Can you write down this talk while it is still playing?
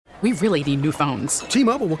We really need new phones.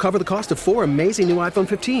 T-Mobile will cover the cost of 4 amazing new iPhone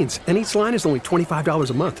 15s, and each line is only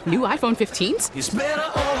 $25 a month. New iPhone 15s? It's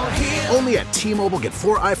better over here. Only at T-Mobile, get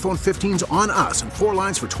 4 iPhone 15s on us and 4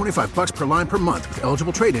 lines for $25 per line per month with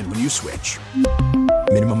eligible trade-in when you switch.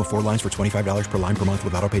 Minimum of 4 lines for $25 per line per month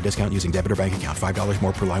with autopay discount using debit or bank account. $5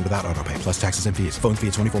 more per line without autopay, plus taxes and fees. Phone fee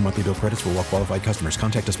at 24 monthly bill credits for well-qualified customers.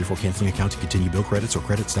 Contact us before canceling account to continue bill credits or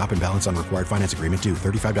credit stop and balance on required finance agreement due.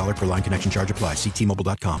 $35 per line connection charge applies. See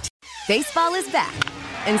T-Mobile.com. Baseball is back,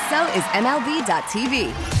 and so is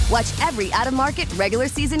MLB.tv. Watch every out-of-market regular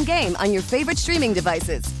season game on your favorite streaming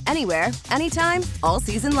devices. Anywhere, anytime, all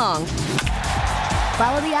season long.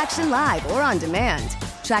 Follow the action live or on demand.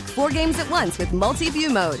 Track 4 games at once with multi-view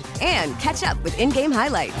mode and catch up with in-game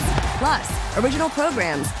highlights. Plus, original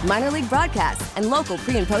programs, minor league broadcasts, and local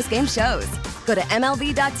pre- and post-game shows. Go to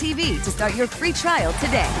MLB.tv to start your free trial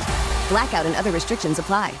today. Blackout and other restrictions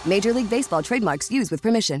apply. Major League Baseball trademarks used with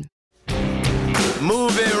permission.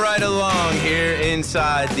 Moving right along here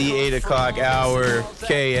inside the 8 o'clock hour,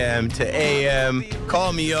 KM to AM.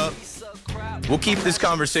 Call me up. We'll keep this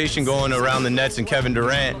conversation going around the Nets and Kevin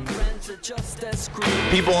Durant.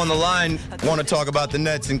 People on the line want to talk about the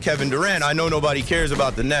Nets and Kevin Durant. I know nobody cares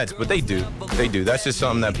about the Nets, but they do. They do. That's just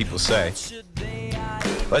something that people say.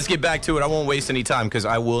 Let's get back to it. I won't waste any time because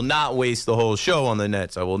I will not waste the whole show on the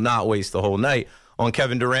Nets. I will not waste the whole night on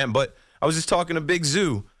Kevin Durant. But I was just talking to Big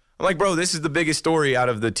Zoo. I'm like, bro, this is the biggest story out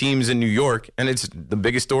of the teams in New York, and it's the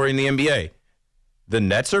biggest story in the NBA. The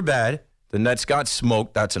Nets are bad. The Nets got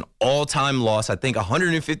smoked. That's an all-time loss. I think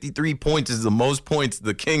 153 points is the most points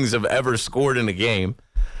the Kings have ever scored in a game.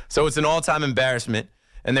 So it's an all-time embarrassment.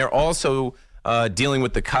 And they're also dealing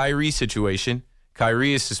with the Kyrie situation.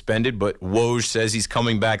 Kyrie is suspended, but Woj says he's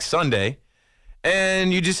coming back Sunday.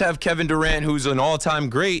 And you just have Kevin Durant, who's an all-time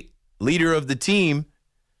great leader of the team,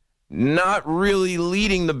 not really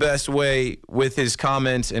leading the best way with his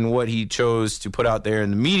comments and what he chose to put out there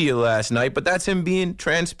in the media last night. But that's him being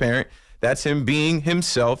transparent. That's him being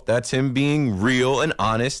himself. That's him being real and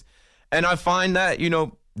honest. And I find that,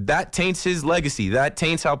 that taints his legacy. That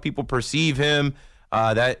taints how people perceive him.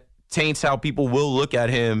 That taints how people will look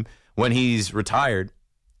at him when he's retired.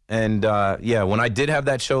 And, when I did have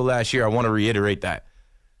that show last year, I want to reiterate that.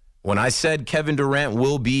 When I said Kevin Durant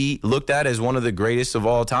will be looked at as one of the greatest of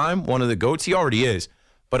all time, one of the GOATs, he already is.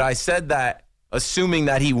 But I said that assuming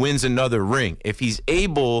that he wins another ring. If he's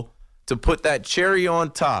able to put that cherry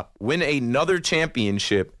on top, win another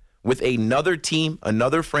championship with another team,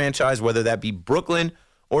 another franchise, whether that be Brooklyn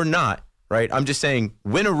or not, right? I'm just saying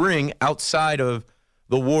win a ring outside of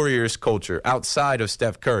the Warriors culture, outside of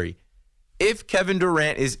Steph Curry. If Kevin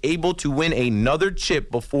Durant is able to win another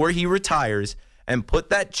chip before he retires and put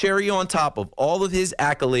that cherry on top of all of his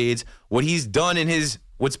accolades, what he's done in his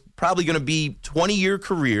what's probably going to be 20-year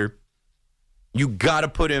career, you got to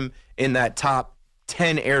put him in that top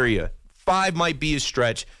 10 area. 5 might be a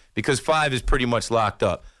stretch because 5 is pretty much locked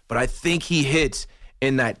up. But I think he hits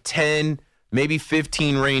in that 10, maybe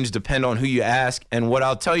 15 range, depend on who you ask. And what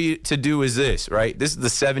I'll tell you to do is this, right? This is the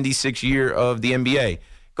 76th year of the NBA.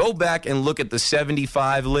 Go back and look at the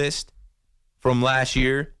 75 list from last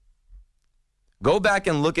year. Go back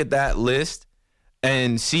and look at that list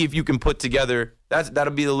and see if you can put together,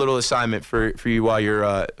 that'll be the little assignment for you while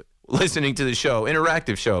you're listening to the show,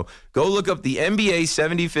 interactive show. Go look up the NBA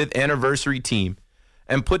 75th anniversary team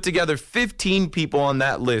and put together 15 people on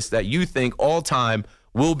that list that you think all time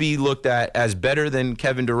will be looked at as better than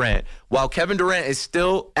Kevin Durant. While Kevin Durant is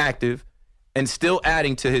still active and still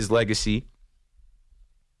adding to his legacy,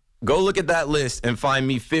 go look at that list and find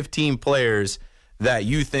me 15 players that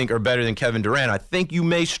you think are better than Kevin Durant. I think you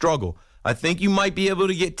may struggle. I think you might be able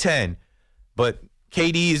to get 10, but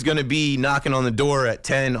KD is going to be knocking on the door at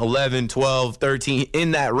 10, 11, 12, 13,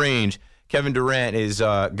 in that range. Kevin Durant is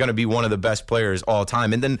going to be one of the best players all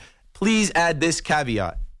time. And then please add this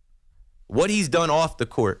caveat. What he's done off the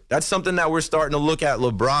court, that's something that we're starting to look at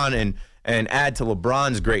LeBron and add to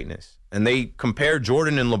LeBron's greatness. And they compare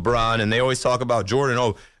Jordan and LeBron, and they always talk about Jordan.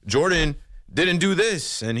 Oh, Jordan didn't do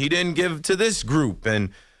this, and he didn't give to this group.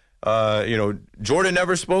 And, Jordan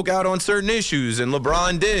never spoke out on certain issues, and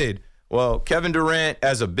LeBron did. Well, Kevin Durant,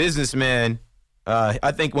 as a businessman,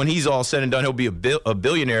 I think when he's all said and done, he'll be a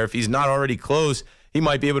billionaire. If he's not already close, he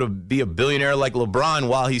might be able to be a billionaire like LeBron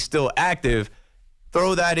while he's still active.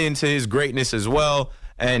 Throw that into his greatness as well,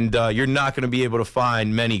 and you're not going to be able to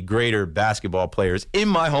find many greater basketball players, in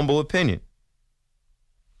my humble opinion.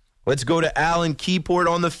 Let's go to Al in Keyport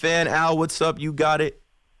on the Fan. Al, what's up? You got it.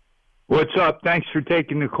 What's up? Thanks for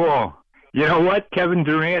taking the call. You know what, Kevin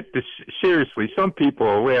Durant, seriously, some people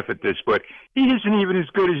will laugh at this, but he isn't even as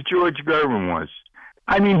good as George Gervin was.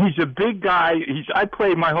 I mean, he's a big guy. I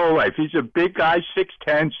played my whole life. He's a big guy,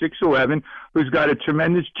 6'10", 6'11", who's got a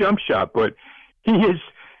tremendous jump shot. But he's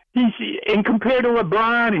and compared to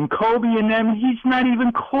LeBron and Kobe and them, he's not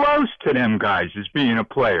even close to them guys as being a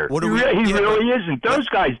player. He really isn't. Those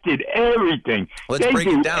guys did everything. They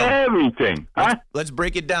do everything. Let's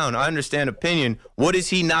break it down. I understand opinion. What is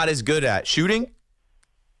he not as good at? Shooting?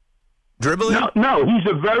 Dribbling? No, he's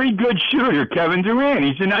a very good shooter, Kevin Durant.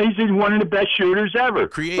 He's one of the best shooters ever.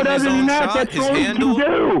 Creating his own shot, that's his all handle. he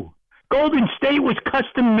can do. Golden State was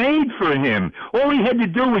custom made for him. All he had to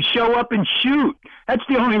do was show up and shoot. That's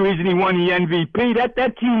the only reason he won the MVP.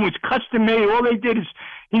 That team was custom made. All they did is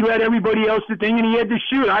he let everybody else do the thing, and he had to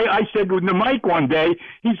shoot. I said with the mic one day,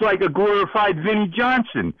 he's like a glorified Vinnie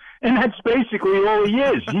Johnson, and that's basically all he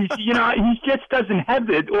is. He just doesn't have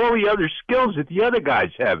all the other skills that the other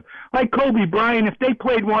guys have. Like Kobe Bryant, if they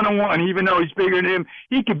played one-on-one, even though he's bigger than him,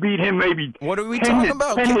 he could beat him maybe. What are we talking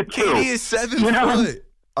about? KD is 7 foot.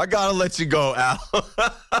 I gotta let you go, Al.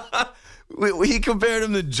 He compared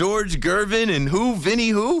him to George Gervin and who? Vinny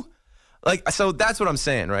who? So that's what I'm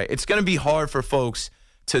saying, right? It's gonna be hard for folks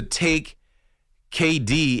to take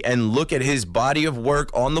KD and look at his body of work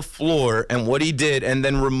on the floor and what he did and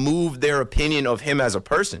then remove their opinion of him as a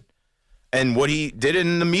person. And what he did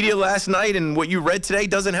in the media last night and what you read today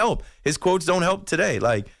doesn't help. His quotes don't help today.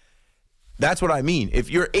 That's what I mean. If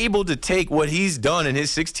you're able to take what he's done in his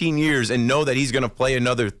 16 years and know that he's going to play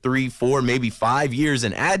another 3, 4, maybe 5 years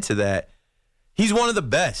and add to that, he's one of the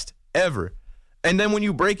best ever. And then when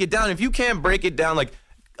you break it down, if you can't break it down,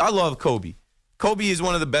 I love Kobe. Kobe is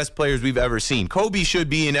one of the best players we've ever seen. Kobe should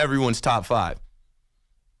be in everyone's top 5.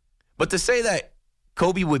 But to say that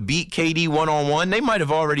Kobe would beat KD one-on-one, they might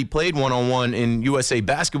have already played one-on-one in USA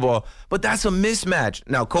basketball, but that's a mismatch.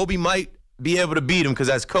 Now, Kobe might be able to beat him because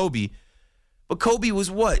that's Kobe. But Kobe was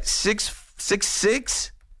what,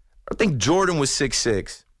 6'6"? I think Jordan was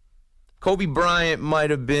 6'6". Kobe Bryant might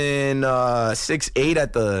have been 6'8"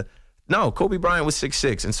 at the – no, Kobe Bryant was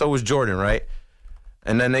 6'6", and so was Jordan, right?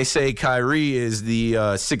 And then they say Kyrie is the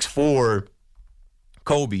 6'4"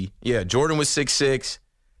 Kobe. Yeah, Jordan was 6'6".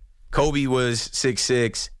 Kobe was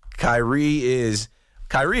 6'6". Kyrie is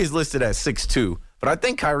listed as 6'2". But I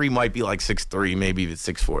think Kyrie might be like 6'3", maybe even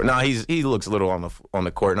 6'4". No, he looks a little on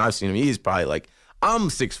the court, and I've seen him. He's probably like, I'm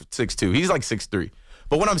 6'2". He's like 6'3".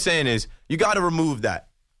 But what I'm saying is, you got to remove that.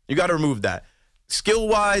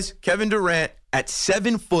 Skill-wise, Kevin Durant at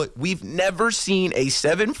 7 foot, we've never seen a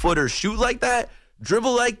 7-footer shoot like that,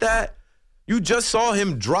 dribble like that. You just saw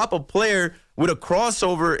him drop a player with a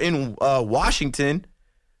crossover in Washington.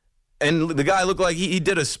 And the guy looked like he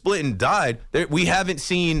did a split and died. We haven't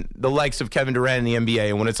seen the likes of Kevin Durant in the NBA.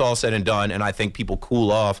 And when it's all said and done, and I think people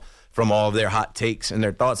cool off from all of their hot takes and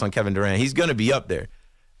their thoughts on Kevin Durant, he's going to be up there.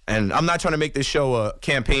 And I'm not trying to make this show a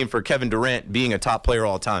campaign for Kevin Durant being a top player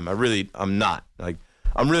all the time. I'm not.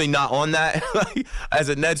 I'm really not on that. As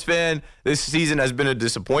a Nets fan, this season has been a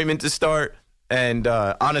disappointment to start. And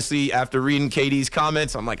honestly, after reading KD's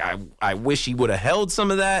comments, I'm like, I wish he would have held some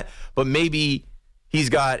of that. But maybe he's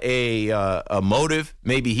got a motive.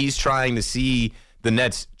 Maybe he's trying to see the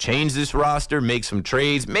Nets change this roster, make some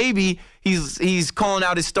trades. Maybe he's calling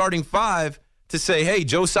out his starting 5 to say, hey,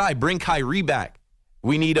 Joe Tsai, bring Kyrie back.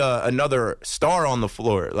 We need another star on the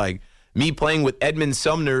floor. Like me playing with Edmund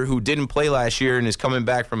Sumner, who didn't play last year and is coming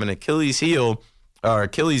back from an Achilles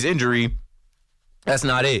injury. That's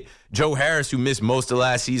not it. Joe Harris, who missed most of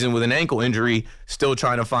last season with an ankle injury, still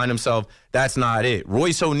trying to find himself. That's not it.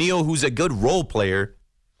 Royce O'Neal, who's a good role player,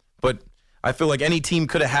 but I feel like any team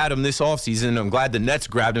could have had him this offseason. I'm glad the Nets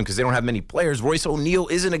grabbed him because they don't have many players. Royce O'Neal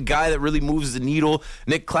isn't a guy that really moves the needle.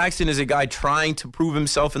 Nick Claxton is a guy trying to prove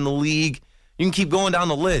himself in the league. You can keep going down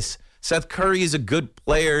the list. Seth Curry is a good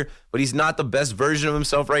player, but he's not the best version of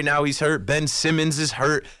himself right now. He's hurt. Ben Simmons is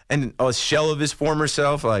hurt and a shell of his former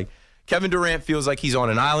self. Kevin Durant feels like he's on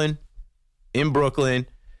an island in Brooklyn,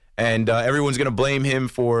 and everyone's going to blame him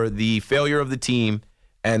for the failure of the team,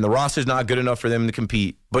 and the roster's not good enough for them to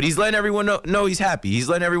compete. But he's letting everyone know he's happy. He's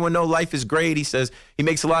letting everyone know life is great. He says he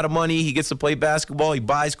makes a lot of money. He gets to play basketball. He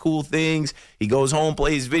buys cool things. He goes home,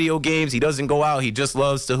 plays video games. He doesn't go out. He just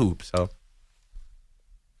loves to hoop. So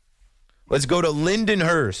let's go to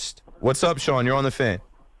Lindenhurst. What's up, Sean? You're on the Fan.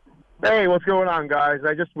 Hey, what's going on, guys?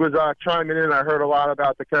 I just was chiming in. I heard a lot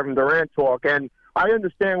about the Kevin Durant talk, and I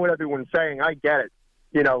understand what everyone's saying. I get it.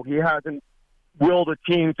 He hasn't willed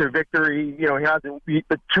a team to victory. He hasn't beat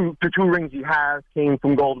the two rings he has came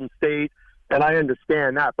from Golden State, and I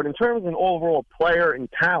understand that. But in terms of an overall player and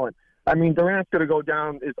talent, I mean, Durant's going to go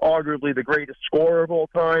down as arguably the greatest scorer of all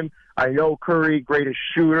time. I know Curry, greatest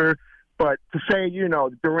shooter. But to say,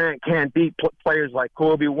 Durant can't beat players like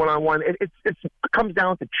Kobe one-on-one, it comes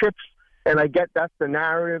down to chips, and I get that's the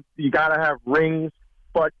narrative. You got to have rings.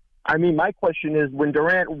 But, I mean, my question is, when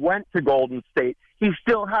Durant went to Golden State, he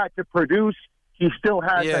still had to produce. He still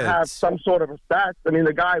had to have some sort of a stats. I mean,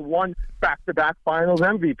 the guy won back-to-back Finals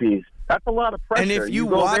MVPs. That's a lot of pressure. And if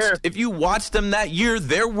you watched them that year,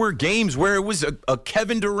 there were games where it was a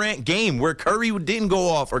Kevin Durant game where Curry didn't go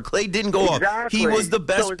off or Klay didn't go off. He was the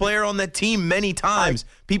best player on that team many times.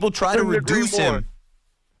 People try to reduce him.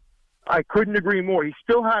 I couldn't agree more. He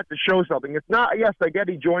still had to show something. It's not, yes, I get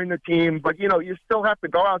he joined the team, but, you still have to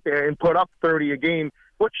go out there and put up 30 a game,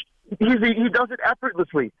 which he does it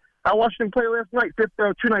effortlessly. I watched him play last night, 2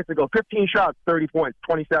 nights ago, 15 shots, 30 points,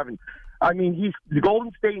 27. I mean, the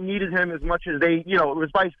Golden State needed him as much as they, it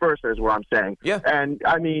was vice versa is what I'm saying. Yeah. And,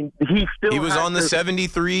 I mean, he was on the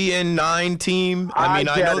 73-9 team. I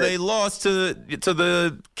know they lost to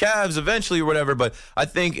the Cavs eventually or whatever, but I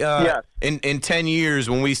think in 10 years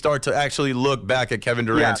when we start to actually look back at Kevin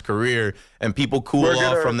Durant's career and people cool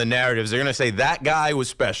off from the narratives, they're going to say that guy was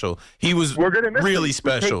special. He was really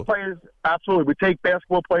special. Absolutely. We take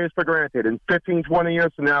basketball players for granted. In 15, 20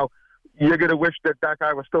 years from now, you're going to wish that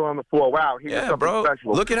guy was still on the floor. Wow, he was something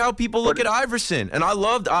special. Look at how people look at Iverson. And I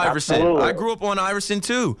loved Iverson. Absolutely. I grew up on Iverson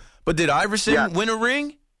too. But did Iverson win a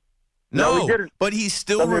ring? No, he didn't. But he's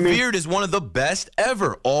still revered as one of the best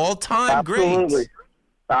ever, all-time greats.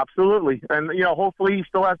 Absolutely. And, hopefully he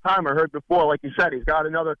still has time. I heard before, like you said, he's got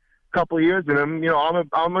another couple of years in him.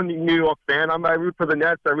 I'm a New York fan. I root for the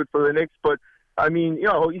Nets. I root for the Knicks. But, I mean,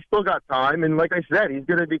 he's still got time. And like I said, he's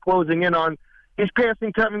going to be closing in on – he's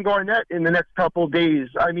passing Kevin Garnett in the next couple of days.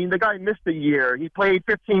 I mean, the guy missed a year. He played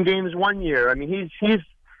 15 games 1 year. I mean, he's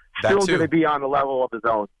still going to be on the level of his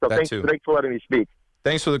own. So thanks for letting me speak.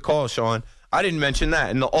 Thanks for the call, Sean. I didn't mention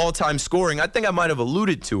that. In the all-time scoring, I think I might have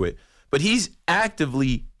alluded to it, but he's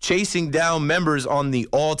actively chasing down members on the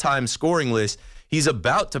all-time scoring list. He's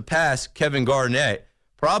about to pass Kevin Garnett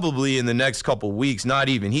probably in the next couple weeks, not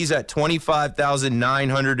even. He's at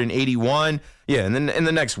 25,981. Yeah, and then in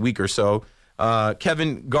the next week or so.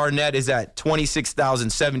 Kevin Garnett is at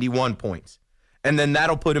 26,071 points. And then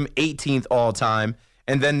that'll put him 18th all-time.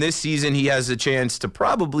 And then this season he has a chance to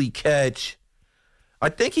probably catch, I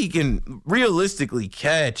think he can realistically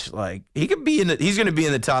catch, he's going to be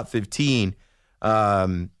in the top 15.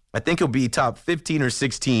 I think he'll be top 15 or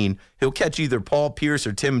 16. He'll catch either Paul Pierce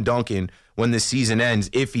or Tim Duncan when the season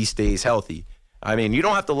ends if he stays healthy. I mean, you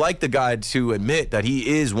don't have to like the guy to admit that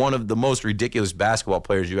he is one of the most ridiculous basketball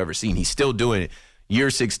players you've ever seen. He's still doing it. Year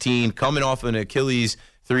 16, coming off an Achilles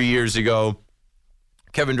 3 years ago.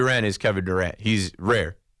 Kevin Durant is Kevin Durant. He's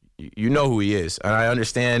rare. You know who he is. And I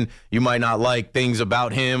understand you might not like things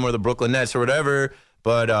about him or the Brooklyn Nets or whatever,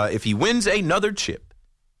 but if he wins another chip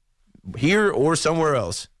here or somewhere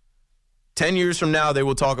else, 10 years from now they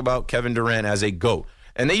will talk about Kevin Durant as a GOAT.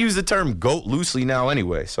 And they use the term GOAT loosely now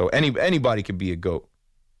anyway, so anybody could be a GOAT.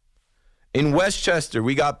 In Westchester,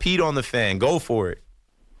 we got Pete on the fan. Go for it.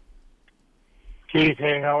 Keith,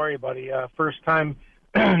 hey, how are you, buddy? First time,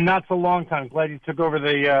 not so long time. Glad you took over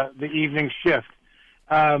the evening shift.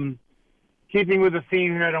 Keeping with the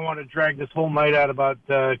theme here, I don't want to drag this whole night out about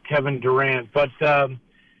Kevin Durant, but I'm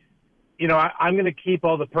going to keep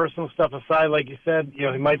all the personal stuff aside. Like you said, he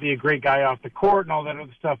might be a great guy off the court and all that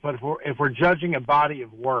other stuff, but if we're judging a body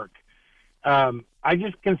of work, I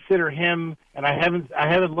just consider him, and I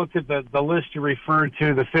haven't looked at the list you referred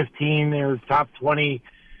to, the 15 or top 20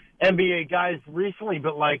 NBA guys recently,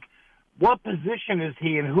 but what position is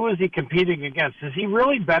he and who is he competing against? Is he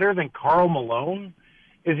really better than Karl Malone?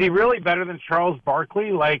 Is he really better than Charles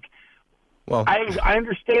Barkley? Well, I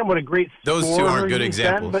understand what a great scorer those two aren't good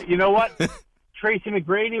examples. But you know what? Tracy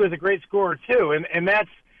McGrady was a great scorer too, and that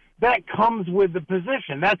comes with the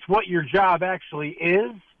position. That's what your job actually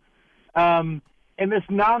is. And this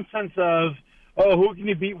nonsense of, who can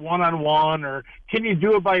you beat one-on-one, or can you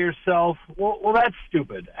do it by yourself? Well, that's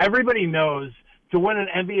stupid. Everybody knows to win an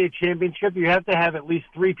NBA championship, you have to have at least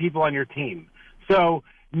 3 people on your team. So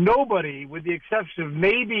nobody, with the exception of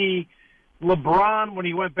maybe LeBron when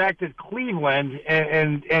he went back to Cleveland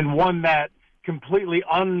and won that completely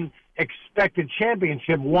unexpected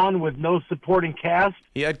championship, won with no supporting cast.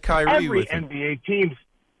 He had Kyrie with him. Every NBA teams,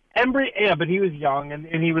 but he was young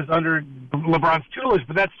and he was under LeBron's tutelage,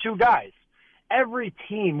 but that's 2 guys. Every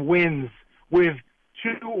team wins with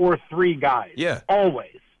 2 or 3 guys. Yeah.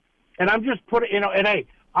 Always. And I'm just and hey,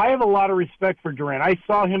 I have a lot of respect for Durant. I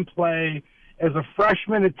saw him play as a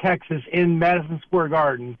freshman at Texas in Madison Square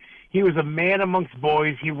Garden. He was a man amongst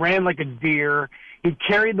boys. He ran like a deer. He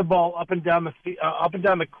carried the ball up and down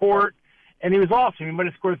the court, and he was awesome. He might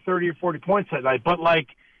have scored 30 or 40 points that night. But, like,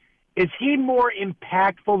 is he more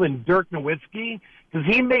impactful than Dirk Nowitzki? Does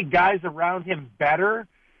he make guys around him better?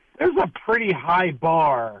 There's a pretty high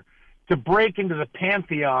bar to break into the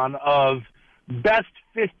pantheon of best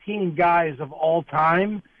 15 guys of all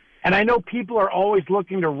time. And I know people are always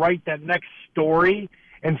looking to write that next story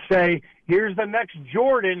and say, here's the next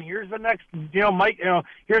Jordan, here's the next, Mike,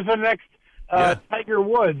 here's the next Tiger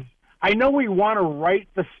Woods. I know we want to write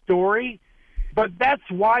the story, but that's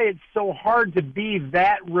why it's so hard to be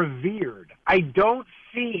that revered. I don't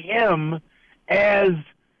see him as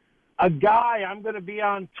a guy I'm going to be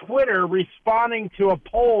on Twitter responding to a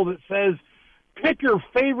poll that says, pick your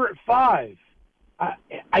favorite 5.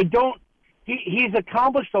 I don't. He's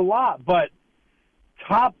accomplished a lot, but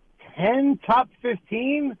top 10, top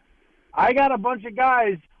 15, I got a bunch of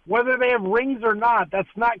guys, whether they have rings or not, that's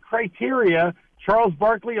not criteria. Charles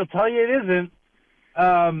Barkley will tell you it isn't,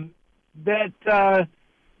 that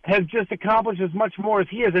have just accomplished as much more as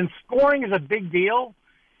he is. And scoring is a big deal,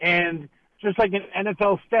 and just like in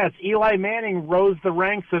NFL stats, Eli Manning rose the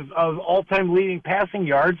ranks of all-time leading passing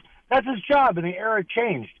yards. That's his job, and the era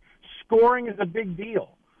changed. Scoring is a big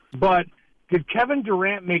deal. But did Kevin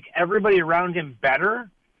Durant make everybody around him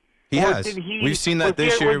better? He has. We've seen that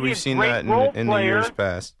this year. We've seen that in the years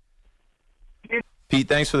past. Pete,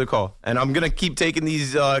 thanks for the call. And I'm going to keep taking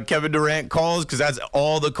these Kevin Durant calls because that's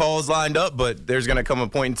all the calls lined up. But there's going to come a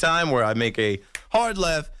point in time where I make a hard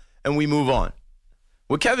left and we move on.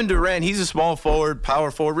 With Kevin Durant, he's a small forward,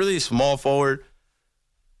 power forward, really a small forward.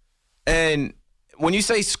 And when you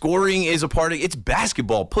say scoring is a part of it, it's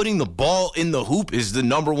basketball. Putting the ball in the hoop is the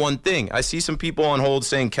number one thing. I see some people on hold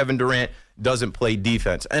saying Kevin Durant doesn't play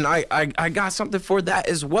defense. And I got something for that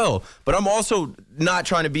as well. But I'm also not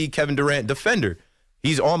trying to be Kevin Durant defender.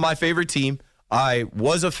 He's on my favorite team. I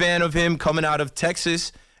was a fan of him coming out of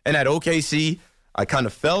Texas and at OKC. I kind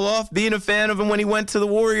of fell off being a fan of him when he went to the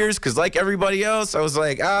Warriors because like everybody else, I was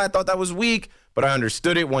like, I thought that was weak. But I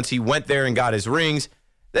understood it once he went there and got his rings.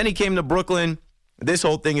 Then he came to Brooklyn. This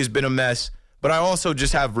whole thing has been a mess, but I also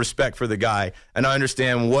just have respect for the guy, and I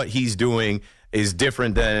understand what he's doing is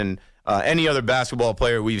different than any other basketball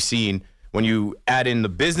player we've seen. When you add in the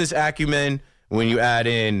business acumen, when you add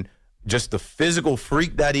in just the physical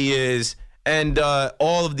freak that he is, and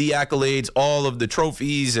all of the accolades, all of the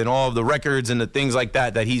trophies, and all of the records and the things like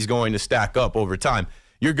that he's going to stack up over time,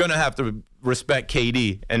 you're going to have to respect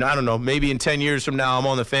KD. And I don't know, maybe in 10 years from now, I'm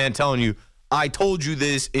on the fan telling you, I told you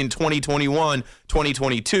this in 2021,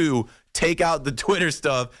 2022. Take out the Twitter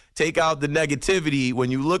stuff. Take out the negativity.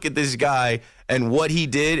 When you look at this guy and what he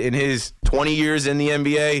did in his 20 years in the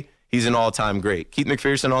NBA, he's an all-time great. Keith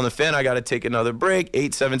McPherson on the Fan. I got to take another break.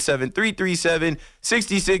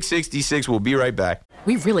 877-337-6666. We'll be right back.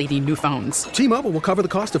 We really need new phones. T-Mobile will cover the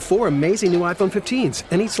cost of 4 amazing new iPhone 15s,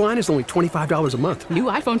 and each line is only $25 a month. New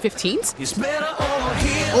iPhone 15s? It's better over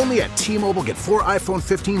here. Only at T-Mobile, get 4 iPhone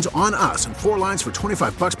 15s on us and 4 lines for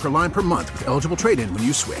 $25 per line per month with eligible trade-in when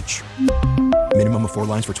you switch. Minimum of 4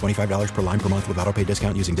 lines for $25 per line per month with autopay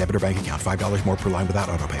discount using debit or bank account. $5 more per line without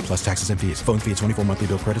autopay, plus taxes and fees. Phone fee at 24 monthly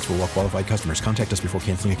bill credits for well-qualified customers. Contact us before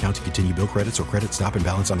canceling account to continue bill credits or credit stop and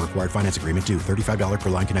balance on required finance agreement due. $35 per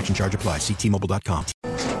line connection charge applies. See T-Mobile.com.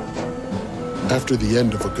 After the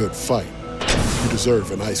end of a good fight, you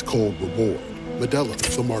deserve an ice-cold reward. Modelo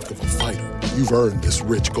is the mark of a fighter. You've earned this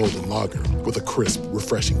rich golden lager with a crisp,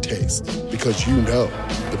 refreshing taste. Because you know,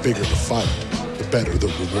 the bigger the fight, the better the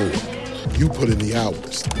reward. You put in the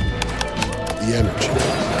hours, the energy,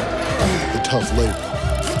 the tough labor.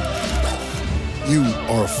 You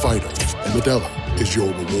are a fighter, and Modelo is your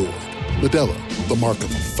reward. Modelo, the mark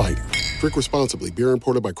of a fighter. Drink responsibly. Beer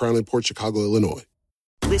imported by Crown Imports, Chicago, Illinois.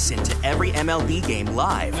 Listen to every MLB game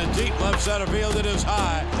live. In the deep left center field, it is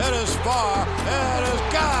high, it is far, it is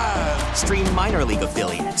gone. Stream minor league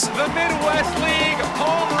affiliates. The Midwest League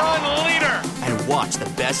home run leader. And watch the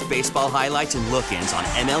best baseball highlights and look-ins on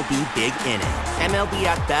MLB Big Inning. MLB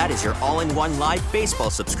At Bat is your all-in-one live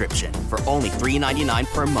baseball subscription for only $3.99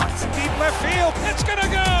 per month. Deep left field, it's gonna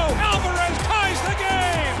go. Alvarez ties the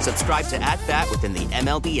game. Subscribe to At Bat within the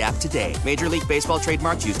MLB app today. Major League Baseball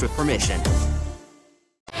trademarks used with permission.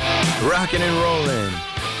 Rocking and rolling.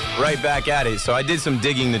 Right back at it. So I did some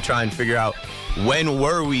digging to try and figure out when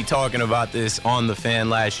were we talking about this on the Fan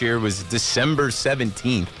last year. It was December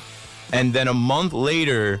 17th. And then a month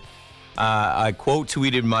later, I quote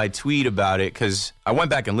tweeted my tweet about it because I went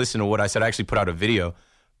back and listened to what I said. I actually put out a video.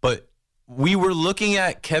 But we were looking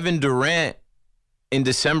at Kevin Durant in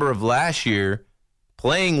December of last year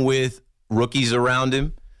playing with rookies around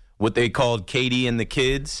him, what they called KD and the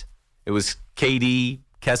kids. It was KD,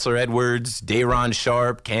 Kessler Edwards, Day'Ron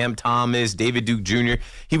Sharpe, Cam Thomas, David Duke Jr.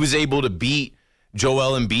 He was able to beat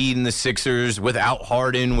Joel Embiid and the Sixers without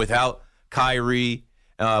Harden, without Kyrie.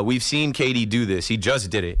 We've seen KD do this. He just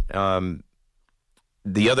did it.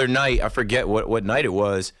 The other night, I forget what night it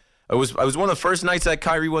was. It was one of the first nights that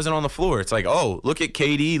Kyrie wasn't on the floor. It's like, oh, look at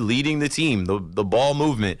KD leading the team, the ball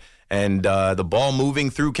movement, and the ball moving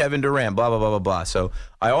through Kevin Durant, blah, blah, blah, blah, blah. So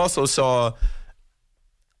I also saw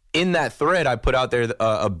in that thread I put out there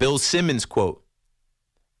a Bill Simmons quote.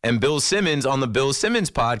 And Bill Simmons on the Bill Simmons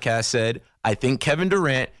podcast said, I think Kevin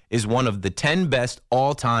Durant is one of the 10 best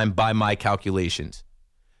all-time by my calculations.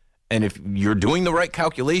 And if you're doing the right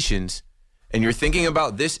calculations and you're thinking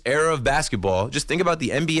about this era of basketball, just think about the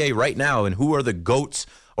NBA right now and who are the GOATs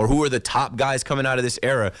or who are the top guys coming out of this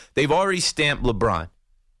era. They've already stamped LeBron.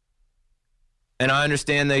 And I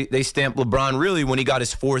understand they stamped LeBron really when he got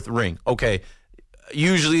his 4th ring. Okay,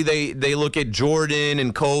 usually they look at Jordan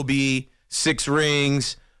and Kobe, 6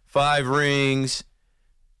 rings, 5 rings.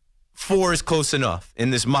 4 is close enough. In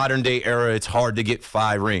this modern day era, it's hard to get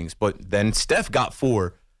 5 rings. But then Steph got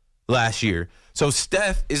 4 last year. So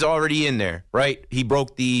Steph is already in there, right? He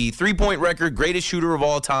broke the 3-point record, greatest shooter of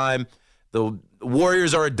all time. The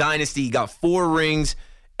Warriors are a dynasty. He got 4 rings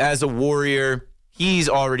as a Warrior. He's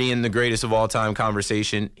already in the greatest of all time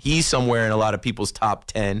conversation. He's somewhere in a lot of people's top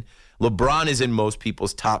 10. LeBron is in most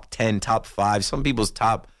people's top 10, top 5, some people's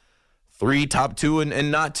top 3, top 2,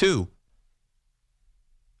 and not 2.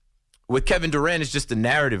 With Kevin Durant, it's just the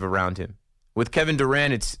narrative around him. With Kevin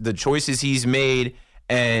Durant, it's the choices he's made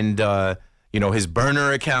and, his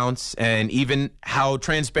burner accounts and even how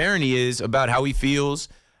transparent he is about how he feels.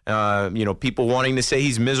 People wanting to say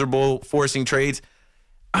he's miserable forcing trades.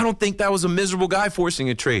 I don't think that was a miserable guy forcing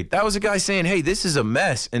a trade. That was a guy saying, hey, this is a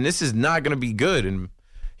mess and this is not going to be good. And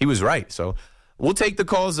he was right. So we'll take the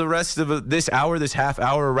calls the rest of this hour, this half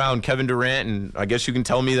hour around Kevin Durant. And I guess you can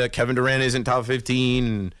tell me that Kevin Durant isn't top 15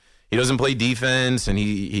 and he doesn't play defense, and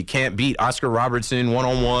he can't beat Oscar Robertson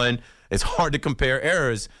one-on-one. It's hard to compare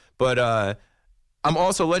eras. But I'm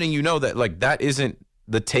also letting you know that, that isn't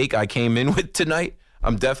the take I came in with tonight.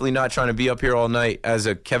 I'm definitely not trying to be up here all night as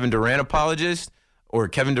a Kevin Durant apologist or a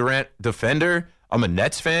Kevin Durant defender. I'm a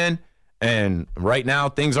Nets fan, and right now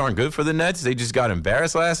things aren't good for the Nets. They just got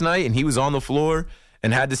embarrassed last night, and he was on the floor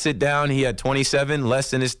and had to sit down. He had 27,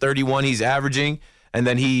 less than his 31 he's averaging, and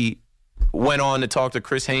then he went on to talk to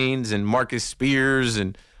Chris Haynes and Mark Spears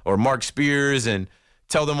and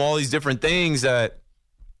tell them all these different things that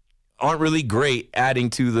aren't really great, adding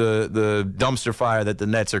to the dumpster fire that the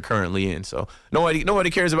Nets are currently in. So nobody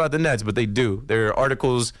cares about the Nets, but they do. There are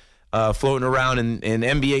articles floating around in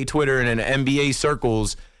NBA Twitter and in NBA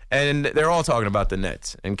circles, and they're all talking about the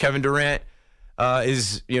Nets. And Kevin Durant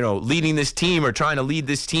is leading this team or trying to lead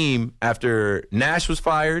this team after Nash was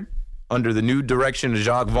fired under the new direction of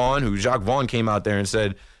Jacques Vaughn, who Jacques Vaughn came out there and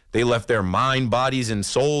said they left their mind, bodies, and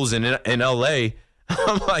souls in L.A.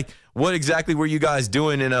 I'm like, what exactly were you guys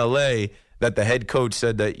doing in L.A. that the head coach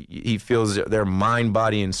said that he feels their mind,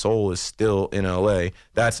 body, and soul is still in L.A.?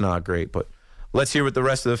 That's not great, but let's hear what the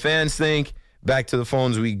rest of the fans think. Back to the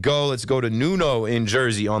phones we go. Let's go to Nuno in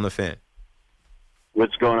Jersey on the Fan.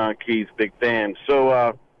 What's going on, Keith? Big fan.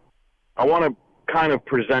 So I want to kind of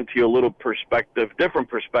present to you a little different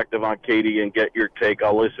perspective on KD and get your take.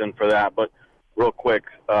 I'll listen for that. But real quick,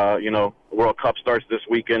 World Cup starts this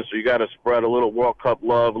weekend, so you got to spread a little World Cup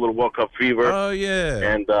love, a little World Cup fever. Oh, yeah.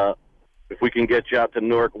 And if we can get you out to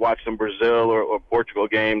Newark, watch some Brazil or Portugal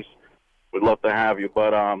games, we'd love to have you.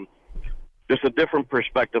 But just a different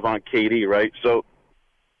perspective on KD, right? So,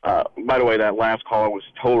 by the way, that last caller was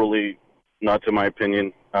totally nuts in my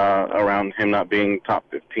opinion around him not being top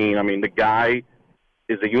 15. I mean, the guy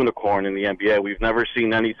is a unicorn in the NBA. We've never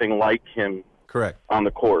seen anything like him correct on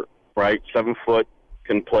the court, right? 7 foot,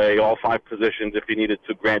 can play all 5 positions if he needed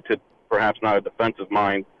to, granted, perhaps not a defensive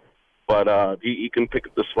mind, but he can pick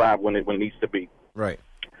up the slack when it needs to be. Right.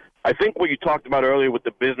 I think what you talked about earlier with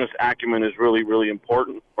the business acumen is really, really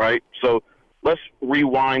important, right? So let's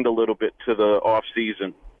rewind a little bit to the off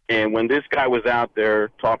season. And when this guy was out there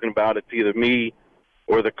talking about it's either me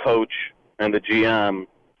or the coach and the GM,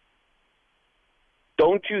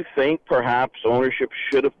 don't you think perhaps ownership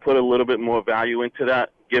should have put a little bit more value into that,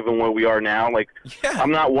 given where we are now?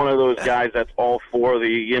 I'm not one of those guys that's all for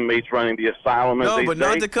the inmates running the asylum. No, but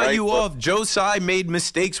not to cut you off, Joe Tsai made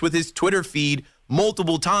mistakes with his Twitter feed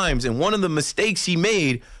multiple times, and one of the mistakes he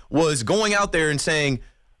made was going out there and saying,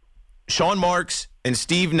 Sean Marks and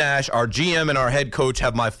Steve Nash, our GM and our head coach,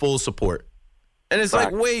 have my full support. And it's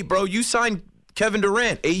like, wait, bro, you signed Kevin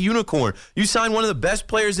Durant, a unicorn. You signed one of the best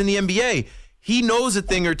players in the NBA. he knows a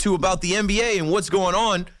thing or two about the NBA and what's going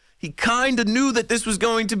on. He kind of knew that this was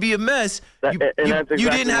going to be a mess. You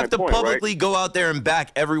didn't have to publicly go out there and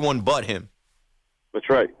back everyone but him. That's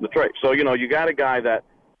right. So, you got a guy that,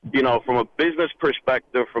 from a business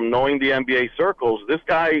perspective, from knowing the NBA circles, this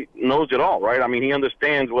guy knows it all, right? I mean, he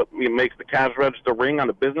understands what makes the cash register ring on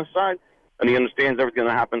the business side, and he understands everything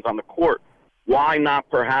that happens on the court. Why not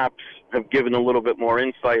perhaps have given a little bit more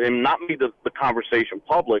insight and not made the conversation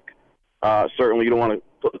public? Certainly you don't want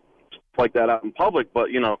to like that out in public, but,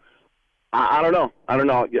 I don't know.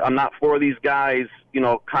 I'm not for these guys,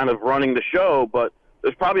 kind of running the show, but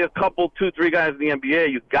there's probably a couple, 2-3 guys in the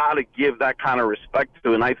NBA you got to give that kind of respect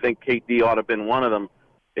to, and I think KD ought to have been one of them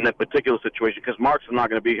in that particular situation because Mark's not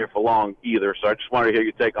going to be here for long either. So I just wanted to hear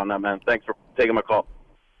your take on that, man. Thanks for taking my call.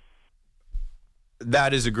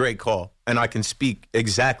 That is a great call, and I can speak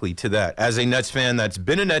exactly to that. As a Nets fan that's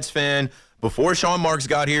been a Nets fan before Sean Marks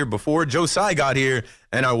got here, before Joe Tsai got here,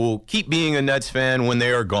 and I will keep being a Nets fan when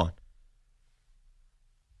they are gone.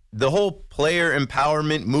 The whole player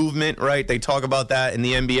empowerment movement, right? They talk about that in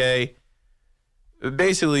the NBA.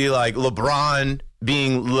 Basically, like LeBron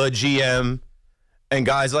being the GM and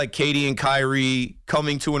guys like KD and Kyrie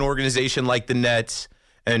coming to an organization like the Nets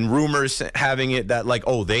and rumors having it that, like,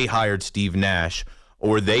 oh, they hired Steve Nash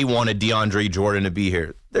or they wanted DeAndre Jordan to be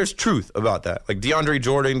here. There's truth about that. Like, DeAndre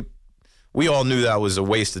Jordan, we all knew that was a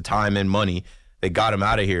waste of time and money. They got him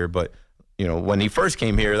out of here. But, when he first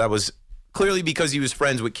came here, that was clearly because he was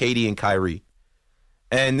friends with KD and Kyrie.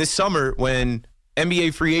 And this summer, when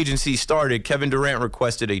NBA free agency started, Kevin Durant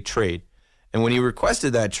requested a trade. And when he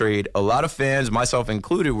requested that trade, a lot of fans, myself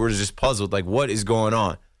included, were just puzzled. Like, what is going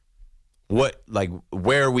on?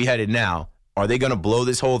 Where are we headed now? Are they going to blow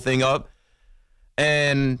this whole thing up?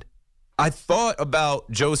 And I thought about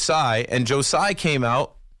Joe Tsai, and Joe Tsai came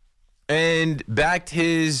out and backed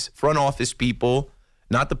his front office people,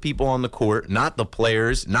 not the people on the court, not the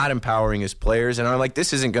players, not empowering his players. And I'm like,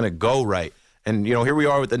 this isn't going to go right. And, here we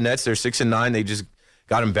are with the Nets. They're 6-9. They just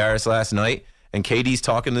got embarrassed last night. And KD's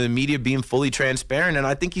talking to the media, being fully transparent. And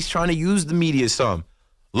I think he's trying to use the media some.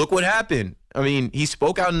 Look what happened. I mean, he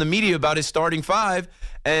spoke out in the media about his starting five.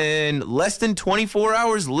 And less than 24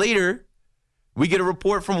 hours later, we get a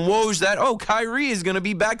report from Woj that, Kyrie is going to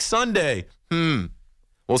be back Sunday.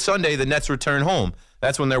 Well, Sunday, the Nets return home.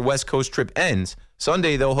 That's when their West Coast trip ends.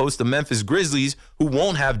 Sunday, they'll host the Memphis Grizzlies, who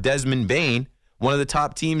won't have Desmond Bane, one of the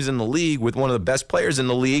top teams in the league with one of the best players in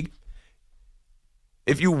the league.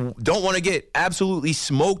 If you don't want to get absolutely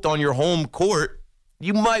smoked on your home court,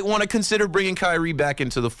 you might want to consider bringing Kyrie back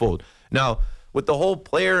into the fold. Now, with the whole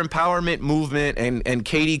player empowerment movement and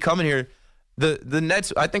KD coming here, the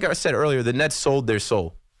Nets, I think I said earlier, the Nets sold their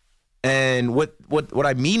soul. And what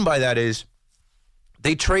I mean by that is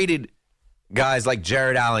they traded guys like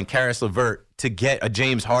Jared Allen, Karis LeVert to get a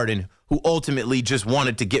James Harden who ultimately just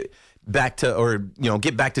wanted to get back to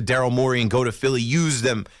Daryl Morey and go to Philly, use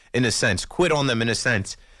them in a sense, quit on them in a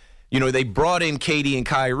sense. They brought in KD and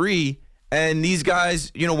Kyrie, and these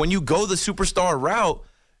guys, when you go the superstar route,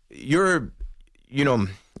 you're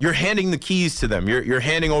handing the keys to them. You're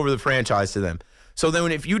handing over the franchise to them. So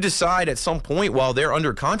then if you decide at some point while they're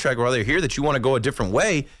under contract, while they're here, that you want to go a different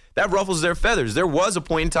way, that ruffles their feathers. There was a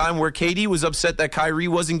point in time where KD was upset that Kyrie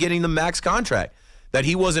wasn't getting the max contract, that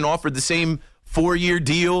he wasn't offered the same 4-year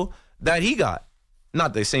deal that he got.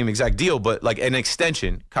 Not the same exact deal, but like an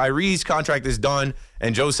extension. Kyrie's contract is done,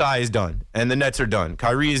 and Joe Tsai is done, and the Nets are done.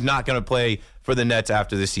 Kyrie is not going to play for the Nets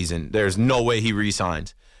after this season. There's no way he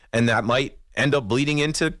re-signs. And that might end up bleeding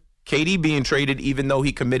into KD being traded, even though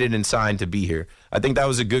he committed and signed to be here. I think that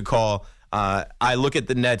was a good call. I look at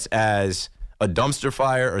the Nets as a dumpster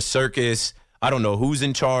fire, a circus. I don't know who's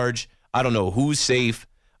in charge. I don't know who's safe.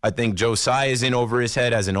 I think Joe Tsai is in over his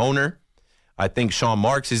head as an owner. I think Sean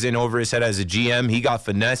Marks is in over his head as a GM. He got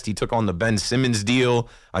finessed. He took on the Ben Simmons deal.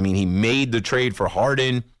 I mean, he made the trade for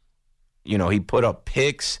Harden. He put up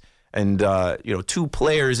picks and, 2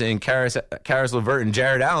 players in Karis LeVert and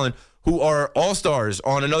Jared Allen who are all-stars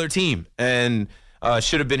on another team and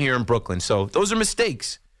should have been here in Brooklyn. So those are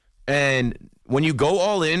mistakes. And when you go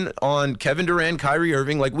all in on Kevin Durant, Kyrie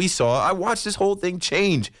Irving, like we saw, I watched this whole thing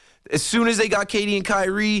change. As soon as they got KD and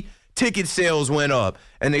Kyrie, ticket sales went up,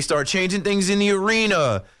 and they start changing things in the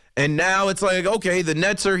arena. And now it's like, okay, the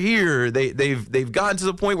Nets are here. They've gotten to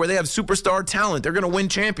the point where they have superstar talent. They're going to win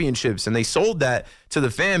championships, and they sold that to the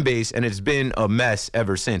fan base, and it's been a mess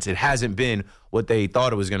ever since. It hasn't been what they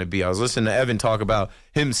thought it was going to be. I was listening to Evan talk about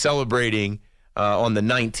him celebrating on the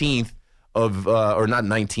 19th of, or not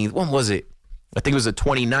 19th, when was it? I think it was the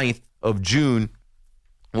 29th of June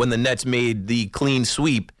when the Nets made the clean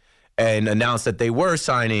sweep and announced that they were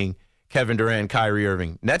signing Kevin Durant and Kyrie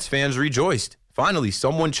Irving. Nets fans rejoiced. Finally,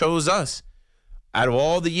 someone chose us. Out of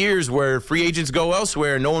all the years where free agents go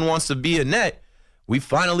elsewhere and no one wants to be a Net, we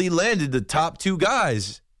finally landed the top 2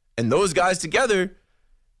 guys. And those guys together,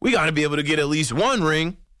 we got to be able to get at least 1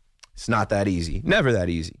 ring. It's not that easy. Never that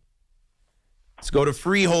easy. Let's go to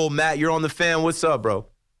Freehold. Matt, you're on the Fan. What's up, bro?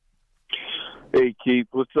 Hey, Keith.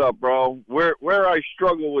 What's up, bro? Where I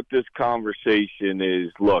struggle with this conversation is,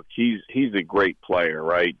 look, he's a great player,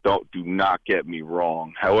 right? Do not get me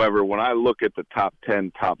wrong. However, when I look at the top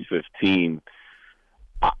 10, top 15,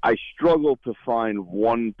 I struggle to find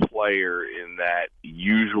one player in that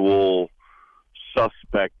usual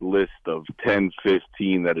suspect list of 10,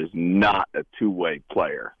 15 that is not a two-way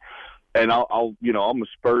player. And I'm a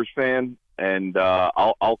Spurs fan, and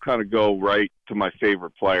I'll kind of go right to my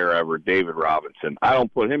favorite player ever, David Robinson. I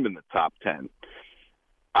don't put him in the top 10.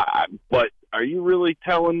 But are you really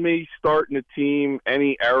telling me starting a team,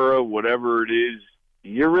 any era, whatever it is,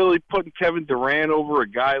 you're really putting Kevin Durant over a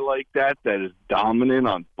guy like that is dominant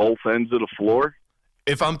on both ends of the floor?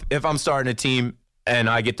 If I'm starting a team and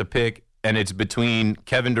I get to pick, and it's between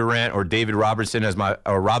Kevin Durant or David Robinson as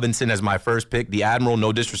my first pick, the Admiral,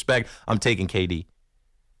 no disrespect, I'm taking KD.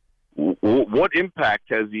 What impact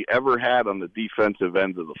has he ever had on the defensive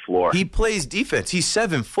end of the floor? He plays defense. He's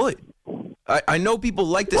 7 foot. I know people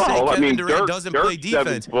like to say Kevin Durant doesn't play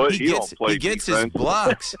defense. He gets his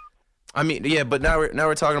blocks. I mean, yeah, but now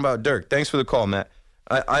we're talking about Dirk. Thanks for the call, Matt.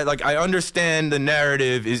 I understand the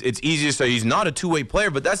narrative. It's easy to say he's not a two-way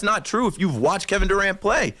player, but that's not true if you've watched Kevin Durant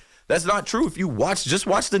play. That's not true if you just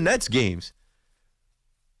watch the Nets games.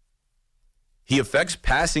 He affects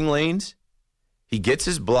passing lanes. He gets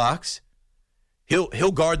his blocks.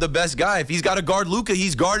 He'll guard the best guy. If he's got to guard Luka,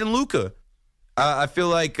 he's guarding Luka. I feel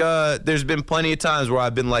like there's been plenty of times where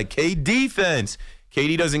I've been like, defense.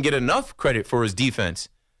 KD doesn't get enough credit for his defense.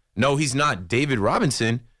 No, he's not David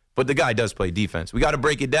Robinson, but the guy does play defense. We got to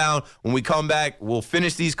break it down. When we come back, we'll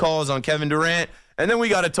finish these calls on Kevin Durant, and then we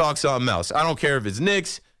got to talk something else. I don't care if it's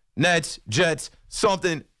Knicks, Nets, Jets,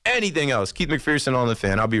 something, anything else. Keith McPherson on the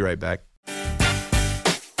Fan. I'll be right back.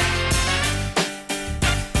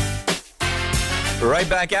 We're right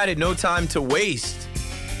back at it. No time to waste.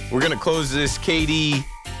 We're going to close this KD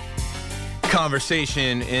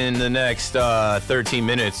conversation in the next 13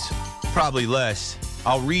 minutes, probably less.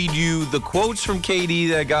 I'll read you the quotes from KD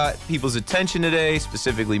that got people's attention today,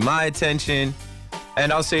 specifically my attention.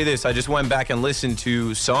 And I'll say this. I just went back and listened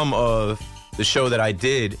to some of the show that I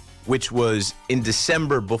did, which was in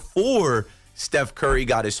December before Steph Curry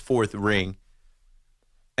got his 4th ring.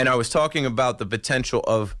 And I was talking about the potential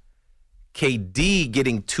of KD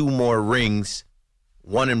getting 2 more rings,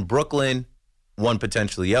 1 in Brooklyn, 1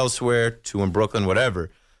 potentially elsewhere, 2 in Brooklyn, whatever.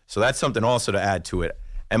 So that's something also to add to it.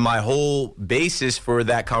 And my whole basis for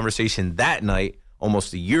that conversation that night,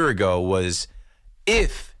 almost a year ago, was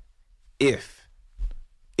if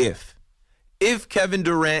Kevin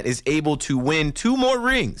Durant is able to win 2 more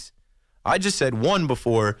rings. I just said 1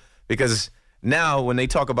 before because now when they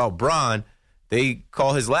talk about Bron, they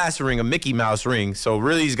call his last ring a Mickey Mouse ring. So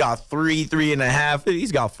really he's got 3.5.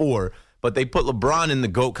 He's got 4. But they put LeBron in the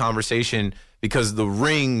GOAT conversation because the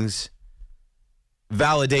rings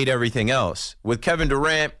validate everything else. With Kevin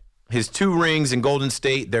Durant, his 2 rings in Golden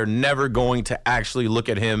State, they're never going to actually look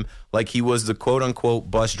at him like he was the quote-unquote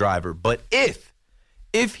bus driver. But if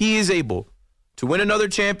he is able to win another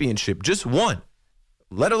championship, just 1,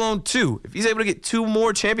 let alone 2, if he's able to get 2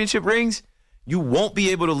 more championship rings, you won't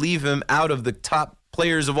be able to leave him out of the top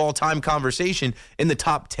players of all time conversation in the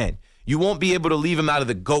top 10. You won't be able to leave him out of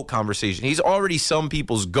the GOAT conversation. He's already some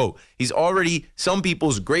people's GOAT. He's already some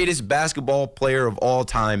people's greatest basketball player of all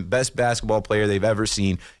time, best basketball player they've ever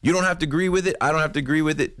seen. You don't have to agree with it. I don't have to agree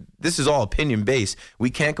with it. This is all opinion-based. We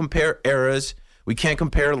can't compare eras. We can't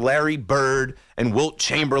compare Larry Bird and Wilt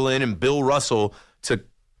Chamberlain and Bill Russell to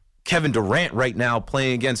Kevin Durant right now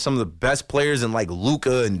playing against some of the best players in like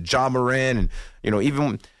Luka and Ja Morant and,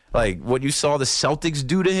 even like what you saw the Celtics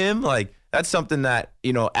do to him. Like, that's something that,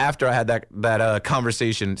 after I had that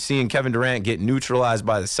conversation, seeing Kevin Durant get neutralized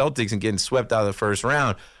by the Celtics and getting swept out of the first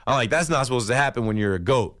round, I'm like, that's not supposed to happen when you're a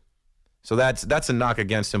GOAT. So that's a knock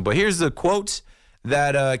against him. But here's the quotes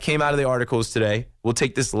that came out of the articles today. We'll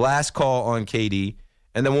take this last call on KD,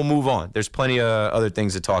 and then we'll move on. There's plenty of other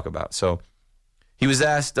things to talk about. So he was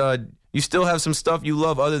asked, you still have some stuff you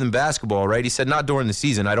love other than basketball, right? He said, not during the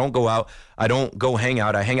season. I don't go out. I don't go hang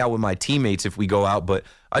out. I hang out with my teammates if we go out, but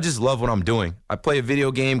I just love what I'm doing. I play a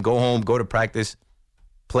video game, go home, go to practice,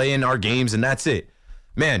 play in our games, and that's it.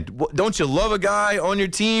 Man, don't you love a guy on your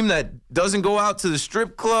team that doesn't go out to the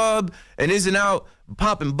strip club and isn't out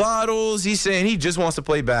popping bottles. He's saying he just wants to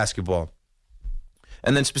play basketball.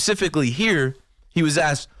 And then specifically here, he was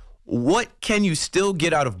asked, what can you still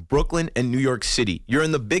get out of Brooklyn and New York City? You're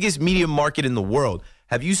in the biggest media market in the world.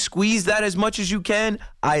 Have you squeezed that as much as you can?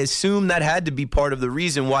 I assume that had to be part of the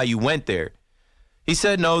reason why you went there. He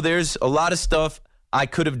said, no, there's a lot of stuff I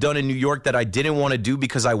could have done in New York that I didn't want to do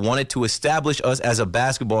because I wanted to establish us as a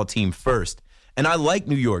basketball team first. And I like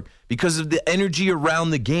New York because of the energy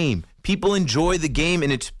around the game. People enjoy the game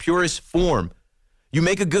in its purest form. You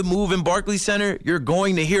make a good move in Barclays Center, you're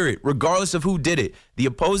going to hear it, regardless of who did it, the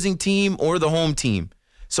opposing team or the home team.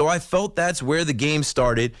 So I felt that's where the game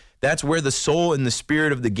started. That's where the soul and the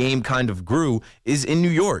spirit of the game kind of grew, is in New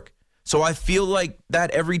York. So I feel like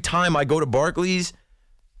that every time I go to Barclays.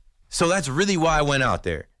 So that's really why I went out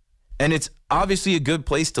there. And it's obviously a good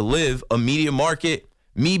place to live, a media market.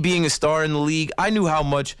 Me being a star in the league, I knew how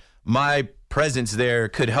much my presence there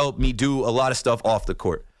could help me do a lot of stuff off the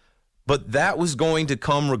court. But that was going to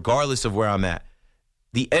come regardless of where I'm at.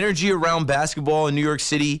 The energy around basketball in New York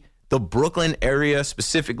City, the Brooklyn area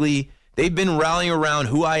specifically, they've been rallying around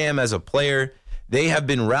who I am as a player. They have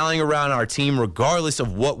been rallying around our team regardless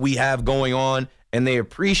of what we have going on, and they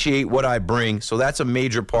appreciate what I bring. So that's a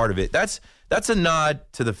major part of it. That's a nod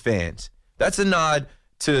to the fans. That's a nod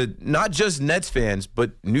to not just Nets fans,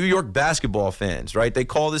 but New York basketball fans, right? They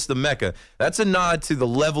call this the Mecca. That's a nod to the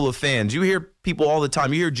level of fans. You hear people all the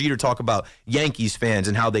time. You hear Jeter talk about Yankees fans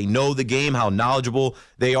and how they know the game, how knowledgeable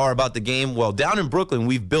they are about the game. Well, down in Brooklyn,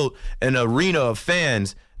 we've built an arena of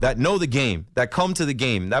fans that know the game, that come to the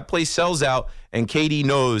game. That place sells out, and KD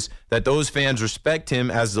knows that those fans respect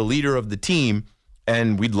him as the leader of the team,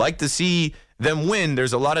 and we'd like to see them win.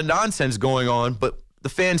 There's a lot of nonsense going on, but the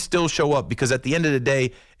fans still show up because at the end of the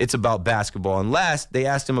day, it's about basketball. And last, they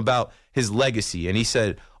asked him about his legacy. And he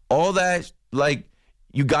said, all that, like,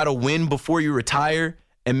 you got to win before you retire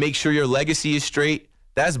and make sure your legacy is straight,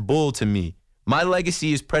 that's bull to me. My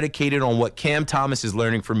legacy is predicated on what Cam Thomas is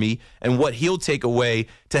learning from me and what he'll take away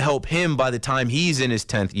to help him by the time he's in his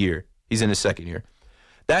 10th year. He's in his second year.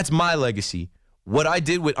 That's my legacy. What I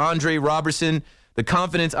did with Andre Robertson, the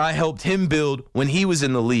confidence I helped him build when he was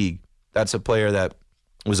in the league. That's a player that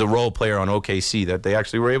was a role player on OKC that they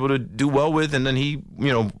actually were able to do well with, and then he,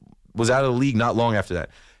 was out of the league not long after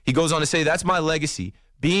that. He goes on to say, that's my legacy,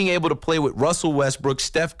 being able to play with Russell Westbrook,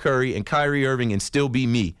 Steph Curry, and Kyrie Irving and still be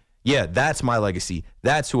me. Yeah, that's my legacy.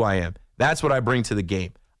 That's who I am. That's what I bring to the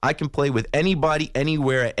game. I can play with anybody,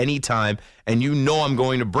 anywhere, at any time, and you know I'm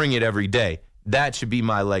going to bring it every day. That should be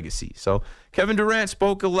my legacy. So Kevin Durant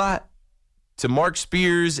spoke a lot to Mark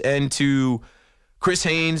Spears and to Chris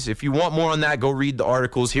Haynes. If you want more on that, go read the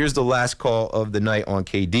articles. Here's the last call of the night on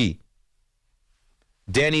KD.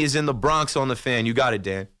 Danny is in the Bronx on the Fan. You got it,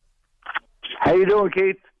 Dan. How you doing,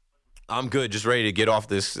 Keith? I'm good. Just ready to get off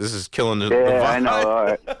this. This is killing the vibe. I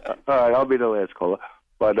know. All right, I'll be the last caller.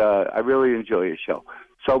 But I really enjoy your show.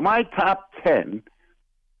 So my top 10,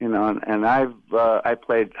 and I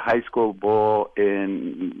played high school ball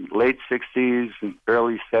in late 60s and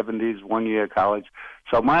early 70s, 1 year college.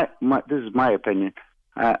 So this is my opinion.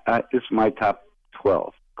 This is my top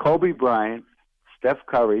 12. Kobe Bryant, Steph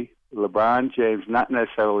Curry, LeBron James, not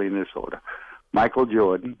necessarily in this order, Michael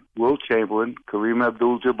Jordan, Will Chamberlain, Kareem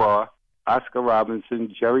Abdul-Jabbar, Oscar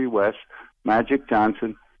Robinson, Jerry West, Magic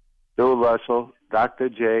Johnson, Bill Russell, Dr.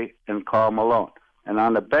 J, and Karl Malone. And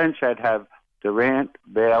on the bench, I'd have Durant,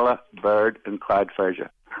 Baylor, Bird, and Clyde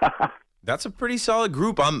Frazier. That's a pretty solid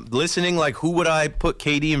group. I'm listening like, who would I put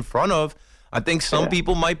KD in front of? I think some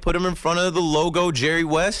people might put him in front of the logo Jerry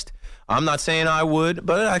West. I'm not saying I would,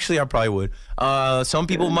 but actually I probably would. Some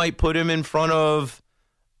people might put him in front of,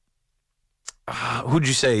 who'd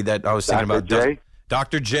you say that I was thinking about? J?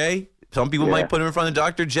 Dr. J. Some people might put him in front of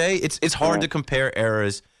Dr. J. It's hard to compare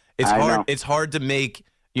eras. It's hard to make,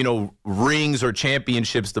 rings or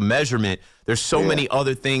championships the measurement. There's so many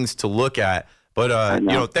other things to look at. But,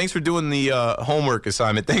 thanks for doing the homework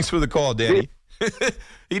assignment. Thanks for the call, Danny.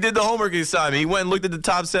 He did the homework assignment. He went and looked at the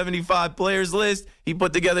top 75 players list. He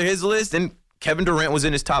put together his list, and Kevin Durant was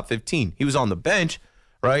in his top 15. He was on the bench,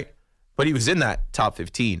 right? But he was in that top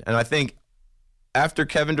 15. And I think after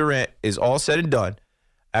Kevin Durant is all said and done,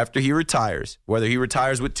 after he retires, whether he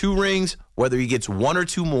retires with 2 rings, whether he gets 1 or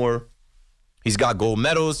 2 more, he's got gold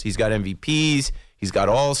medals, he's got MVPs, he's got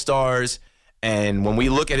all-stars. And when we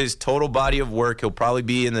look at his total body of work, he'll probably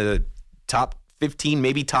be in the top 15,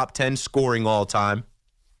 maybe top 10 scoring all time.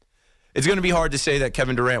 It's going to be hard to say that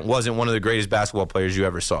Kevin Durant wasn't one of the greatest basketball players you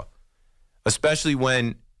ever saw, especially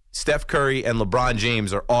when Steph Curry and LeBron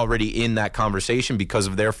James are already in that conversation because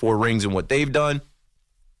of their 4 rings and what they've done.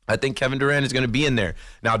 I think Kevin Durant is going to be in there.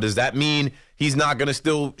 Now, does that mean he's not going to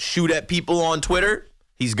still shoot at people on Twitter?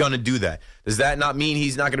 He's going to do that. Does that not mean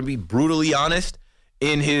he's not going to be brutally honest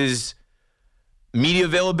in his media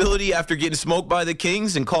availability after getting smoked by the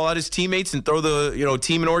Kings and call out his teammates and throw the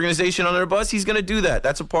team and organization under the bus? He's going to do that.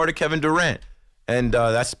 That's a part of Kevin Durant, and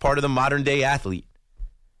that's part of the modern-day athlete.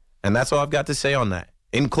 And that's all I've got to say on that.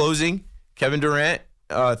 In closing, Kevin Durant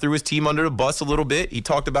threw his team under the bus a little bit. He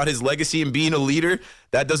talked about his legacy and being a leader.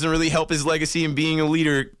 That doesn't really help his legacy and being a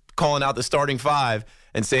leader, calling out the starting five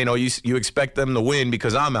and saying, oh, you expect them to win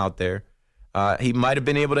because I'm out there. He might have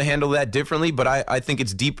been able to handle that differently, but I think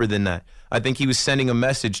it's deeper than that. I think he was sending a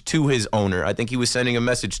message to his owner. I think he was sending a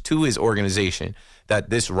message to his organization that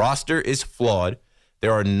this roster is flawed.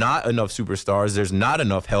 There are not enough superstars. There's not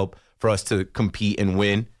enough help for us to compete and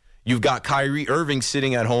win. You've got Kyrie Irving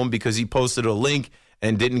sitting at home because he posted a link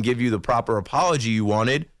and didn't give you the proper apology you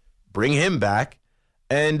wanted. Bring him back.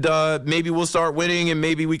 And maybe we'll start winning, and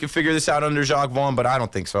maybe we can figure this out under Jacques Vaughn, but I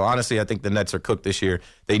don't think so. Honestly, I think the Nets are cooked this year.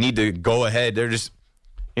 They need to go ahead. They're just,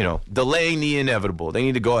 delaying the inevitable. They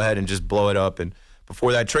need to go ahead and just blow it up, and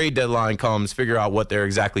before that trade deadline comes, figure out what they're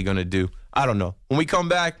exactly going to do. I don't know. When we come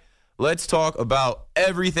back, let's talk about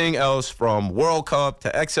everything else from World Cup to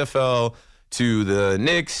XFL to the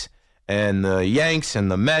Knicks and the Yanks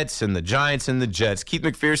and the Mets and the Giants and the Jets. Keith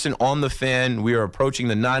McPherson on The Fan. We are approaching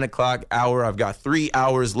the 9 o'clock hour. I've got 3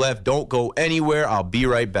 hours left. Don't go anywhere. I'll be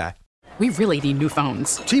right back. We really need new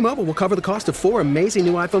phones. T-Mobile will cover the cost of 4 amazing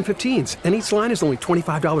new iPhone 15s, and each line is only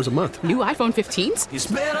 $25 a month. New iPhone 15s? It's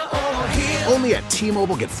better over here. Only at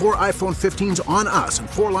T-Mobile, get 4 iPhone 15s on us and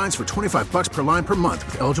 4 lines for $25 per line per month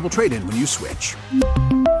with eligible trade-in when you switch.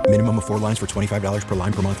 Minimum of 4 lines for $25 per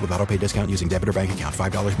line per month with auto-pay discount using debit or bank account.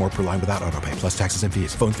 $5 more per line without auto-pay, plus taxes and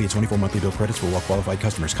fees. Phone fee at 24 monthly bill credits for well-qualified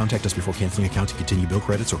customers. Contact us before canceling account to continue bill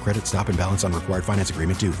credits or credit stop and balance on required finance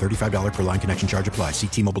agreement due. $35 per line connection charge applies. See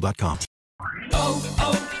T-Mobile.com.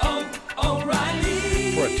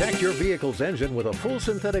 O'Reilly. Protect your vehicle's engine with a full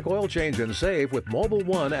synthetic oil change and save with Mobil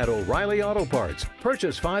 1 at O'Reilly Auto Parts.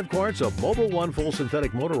 Purchase 5 quarts of Mobil 1 full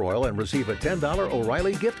synthetic motor oil and receive a $10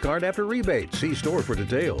 O'Reilly gift card after rebate. See store for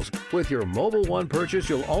details. With your Mobil 1 purchase,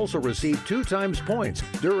 you'll also receive 2 times points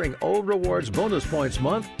during O Rewards Bonus Points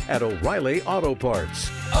Month at O'Reilly Auto Parts.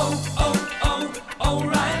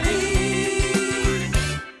 O'Reilly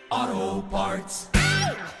Auto Parts.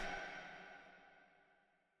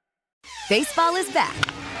 Baseball is back,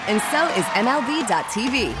 and so is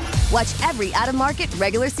MLB.tv. Watch every out-of-market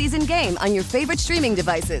regular season game on your favorite streaming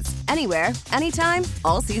devices, anywhere, anytime,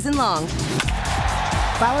 all season long.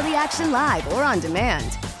 Follow the action live or on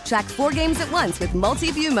demand. Track 4 games at once with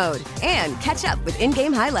multi-view mode and catch up with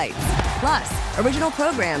in-game highlights. Plus, original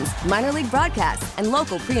programs, minor league broadcasts, and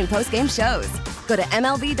local pre- and post-game shows. Go to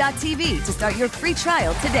MLB.tv to start your free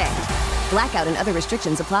trial today. Blackout and other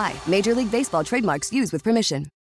restrictions apply. Major League Baseball trademarks used with permission.